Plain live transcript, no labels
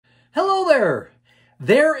Hello there!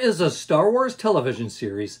 There is a Star Wars television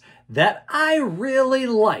series that I really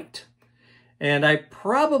liked, and I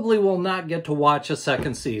probably will not get to watch a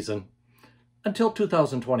second season until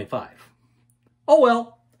 2025. Oh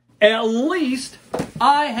well, at least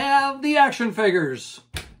I have the action figures.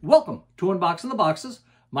 Welcome to Unboxing the Boxes,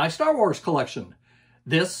 my Star Wars collection.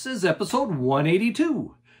 This is episode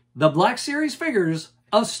 182, the Black Series figures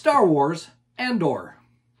of Star Wars Andor.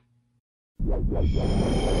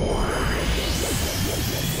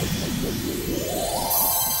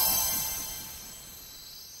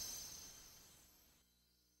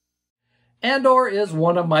 Andor is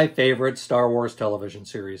one of my favorite Star Wars television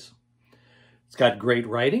series. It's got great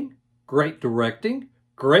writing, great directing,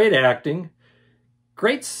 great acting,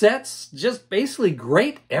 great sets, just basically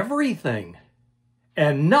great everything.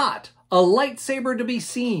 And not a lightsaber to be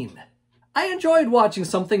seen. I enjoyed watching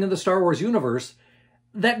something in the Star Wars universe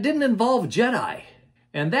that didn't involve Jedi.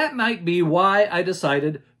 And that might be why I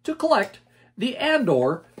decided to collect the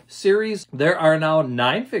Andor series. There are now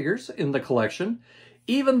 9 figures in the collection,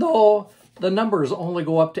 even though the numbers only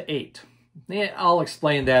go up to 8. I'll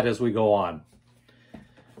explain that as we go on.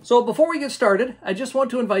 So before we get started, I just want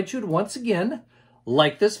to invite you to once again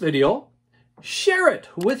like this video, share it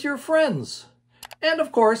with your friends, and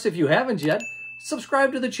of course, if you haven't yet,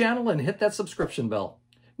 subscribe to the channel and hit that subscription bell.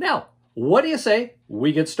 Now, what do you say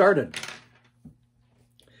we get started?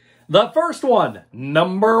 The first one,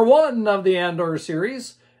 number 1 of the Andor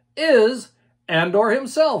series, is Andor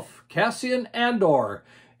himself, Cassian Andor.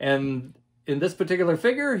 And in this particular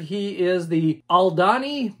figure, he is the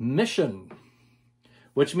Aldhani mission,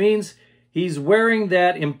 which means he's wearing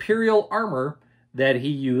that Imperial armor that he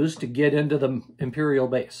used to get into the Imperial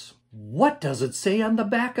base. What does it say on the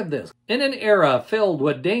back of this? In an era filled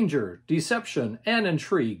with danger, deception, and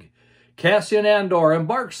intrigue, Cassian Andor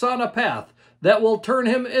embarks on a path that will turn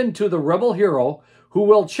him into the rebel hero who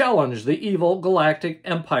will challenge the evil galactic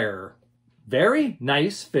empire. Very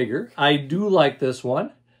nice figure. I do like this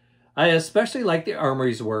one. I especially like the armor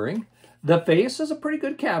he's wearing. The face is a pretty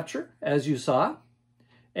good capture, as you saw.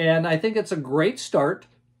 And I think it's a great start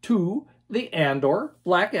to the Andor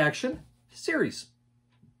Black Action series.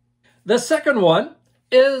 The second one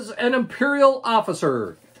is an Imperial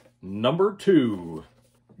officer, number 2.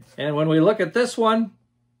 And when we look at this one,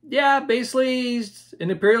 yeah, basically he's an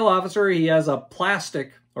Imperial officer. He has a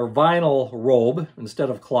plastic or vinyl robe instead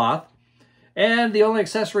of cloth. And the only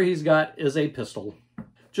accessory he's got is a pistol.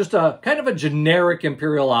 Just a kind of a generic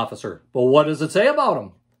Imperial officer. But what does it say about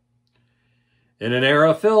him? In an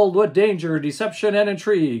era filled with danger, deception, and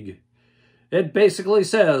intrigue, it basically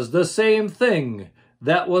says the same thing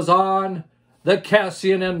that was on the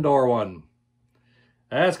Cassian Andor one.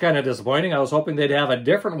 That's kind of disappointing. I was hoping they'd have a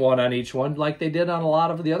different one on each one like they did on a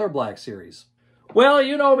lot of the other Black series. Well,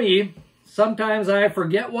 you know me. Sometimes I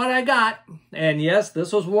forget what I got. And yes,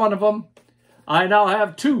 this was one of them. I now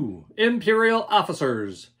have 2 Imperial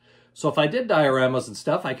officers. So if I did dioramas and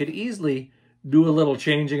stuff, I could easily do a little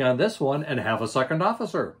changing on this one and have a second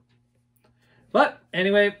officer. But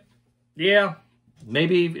anyway, yeah,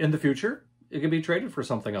 maybe in the future it could be traded for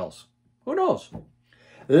something else. Who knows?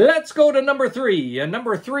 Let's go to number 3. And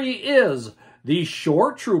number 3 is the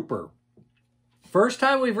Shoretrooper. First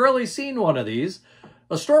time we've really seen one of these.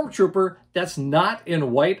 A Stormtrooper that's not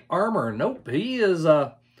in white armor. Nope, he is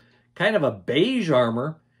kind of a beige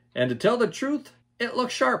armor, and to tell the truth, it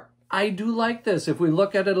looks sharp. I do like this. If we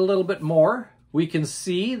look at it a little bit more, we can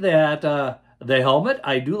see that the helmet,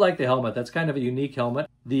 I do like the helmet. That's kind of a unique helmet.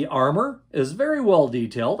 The armor is very well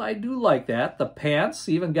detailed. I do like that. The pants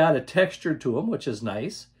even got a texture to them, which is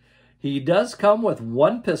nice. He does come with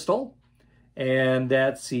 1 pistol, and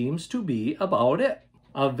that seems to be about it.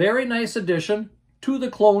 A very nice addition to the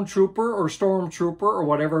Clone Trooper or Stormtrooper or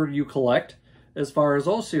whatever you collect as far as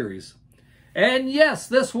those series. And yes,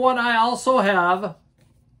 this one I also have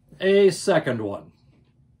a second one.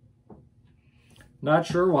 Not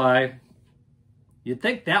sure why. You'd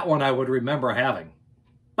think that one I would remember having.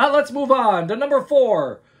 But let's move on to number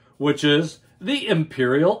 4, which is the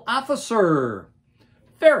Imperial officer.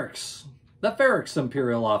 Ferrix, the Ferrix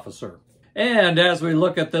Imperial officer. And as we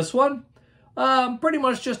look at this one, pretty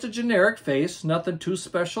much just a generic face, nothing too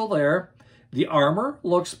special there. The armor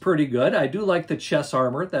looks pretty good. I do like the chest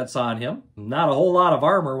armor that's on him. Not a whole lot of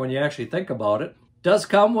armor when you actually think about it. Does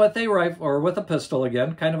come with a rifle, or with a pistol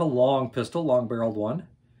again, kind of a long pistol, long-barreled one.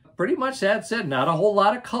 Pretty much that's it. Not a whole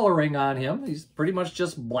lot of coloring on him. He's pretty much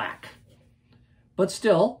just black. But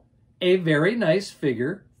still, a very nice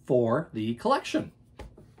figure for the collection.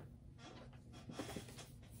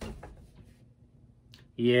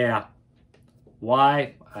 Yeah.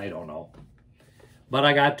 Why? I don't know. but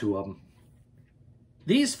I got 2 of them.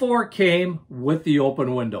 These 4 came with the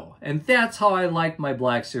open window, and that's how I like my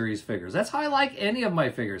Black Series figures. That's how I like any of my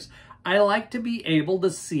figures. I like to be able to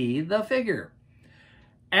see the figure.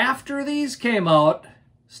 After these came out,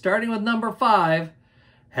 starting with number 5,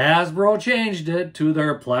 Hasbro changed it to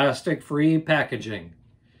their plastic-free packaging,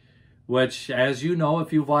 which, as you know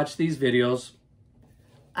if you've watched these videos,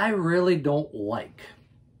 I really don't like.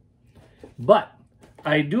 But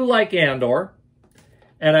I do like Andor,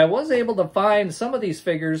 and I was able to find some of these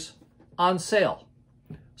figures on sale.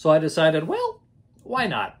 So I decided, well, why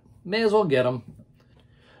not? May as well get them.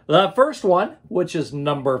 The first one, which is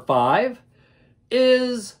number 5,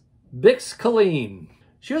 is Bix Caleen.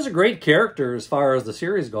 She was a great character as far as the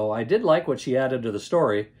series go. I did like what she added to the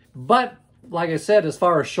story. But, like I said, as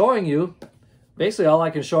far as showing you, basically all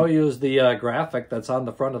I can show you is the graphic that's on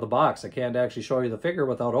the front of the box. I can't actually show you the figure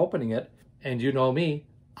without opening it. And you know me,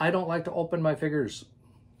 I don't like to open my figures.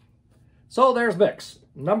 So there's Bix,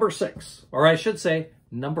 number 6. Or I should say,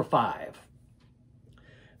 number 5.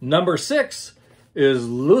 Number 6 is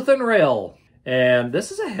Luthen Rael. And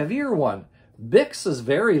this is a heavier one. Bix is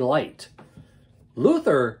very light.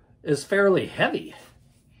 Luther is fairly heavy.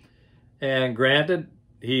 And granted,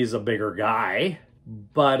 he's a bigger guy.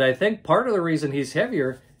 But I think part of the reason he's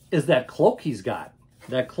heavier is that cloak he's got.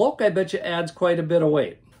 That cloak, I bet you, adds quite a bit of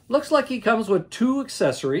weight. Looks like he comes with 2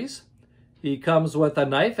 accessories. He comes with a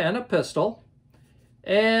knife and a pistol.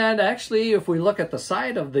 And actually, if we look at the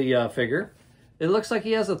side of the figure, it looks like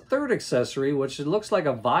he has a 3rd accessory, which it looks like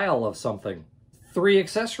a vial of something. 3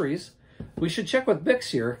 accessories. We should check with Bix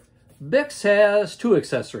here. Bix has 2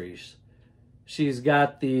 accessories. She's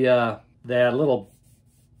got the that little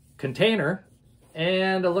container,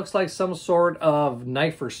 and it looks like some sort of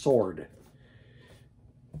knife or sword.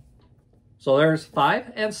 So there's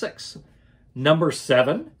 5 and 6. Number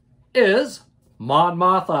 7 is Mon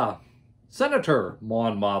Mothma, Senator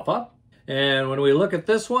Mon Mothma. And when we look at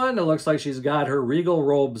this one, it looks like she's got her regal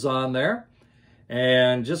robes on there.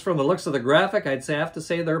 And just from the looks of the graphic, I'd have to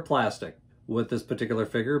say they're plastic with this particular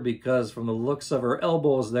figure, because from the looks of her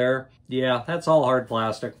elbows there, yeah, that's all hard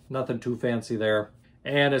plastic. Nothing too fancy there.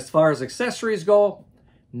 And as far as accessories go,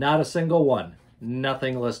 not a single one.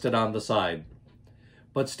 Nothing listed on the side.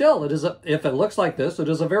 But still, it is if it looks like this, it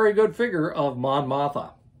is a very good figure of Mon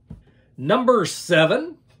Mothma. Number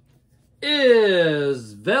 7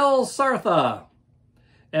 is Vel Sartha.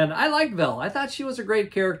 And I like Vel. I thought she was a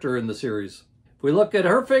great character in the series. If we look at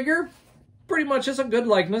her figure, pretty much is a good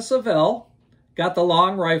likeness of Vel. Got the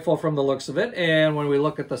long rifle from the looks of it. And when we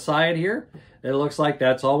look at the side here, it looks like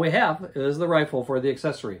that's all we have is the rifle for the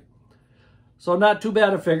accessory. So not too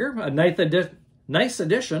bad a figure. A nice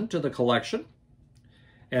addition to the collection.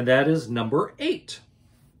 And that is number 8.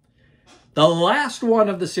 The last one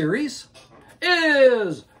of the series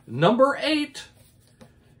is number 8,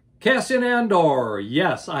 Cassian Andor.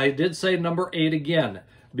 Yes, I did say number 8 again,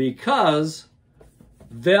 because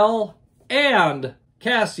Vel and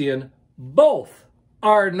Cassian both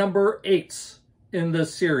are number 8s in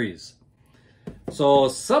this series. So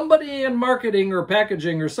somebody in marketing or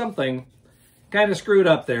packaging or something kind of screwed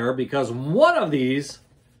up there, because one of these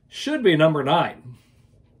should be number 9.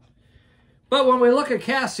 But when we look at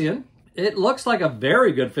Cassian, it looks like a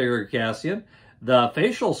very good figure of Cassian. The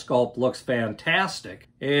facial sculpt looks fantastic.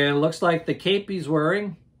 And it looks like the cape he's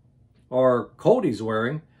wearing, or coat he's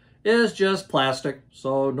wearing, is just plastic.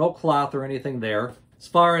 So no cloth or anything there. As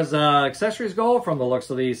far as accessories go, from the looks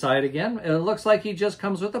of the side again, it looks like he just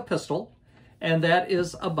comes with a pistol. And that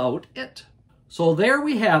is about it. So there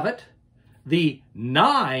we have it. The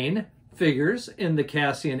 9 figures in the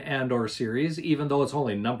Cassian Andor series, even though it's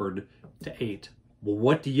only numbered to 8. Well,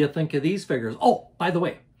 what do you think of these figures? Oh, by the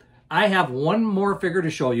way, I have one more figure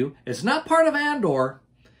to show you. It's not part of Andor.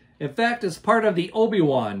 In fact, it's part of the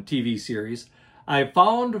Obi-Wan TV series. I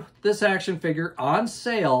found this action figure on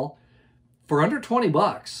sale for under 20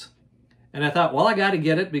 bucks. And I thought, well, I got to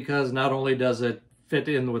get it, because not only does it fit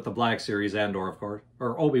in with the Black Series Andor, of course,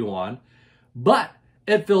 or Obi-Wan, but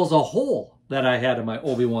it fills a hole that I had in my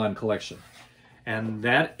Obi-Wan collection. And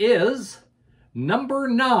that is number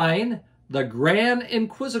 9, the Grand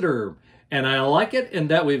Inquisitor. And I like it in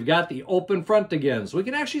that we've got the open front again, so we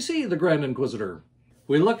can actually see the Grand Inquisitor.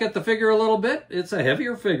 We look at the figure a little bit. It's a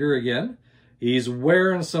heavier figure again. He's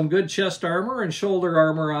wearing some good chest armor and shoulder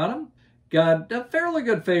armor on him. Got a fairly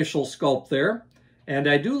good facial sculpt there. And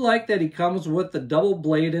I do like that he comes with the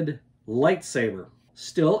double-bladed lightsaber.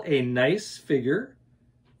 Still a nice figure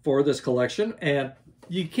for this collection. And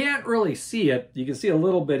you can't really see it. You can see a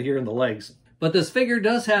little bit here in the legs. But this figure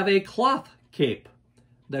does have a cloth cape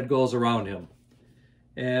that goes around him.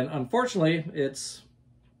 And unfortunately, it's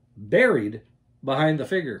buried behind the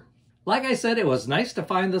figure. Like I said, it was nice to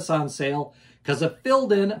find this on sale because it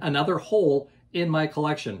filled in another hole in my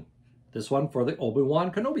collection. This one for the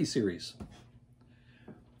Obi-Wan Kenobi series.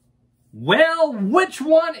 Well, which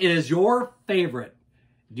one is your favorite?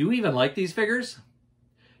 Do you even like these figures?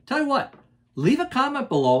 Tell you what, leave a comment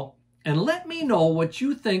below and let me know what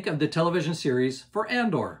you think of the television series for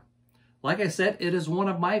Andor. Like I said, it is one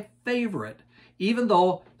of my favorite, even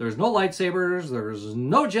though there's no lightsabers, there's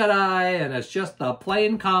no Jedi, and it's just the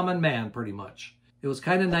plain common man pretty much. It was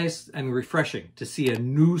kind of nice and refreshing to see a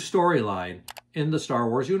new storyline in the Star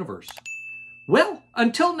Wars universe. Well,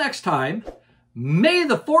 until next time, may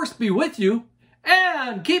the Force be with you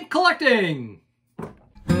and keep collecting!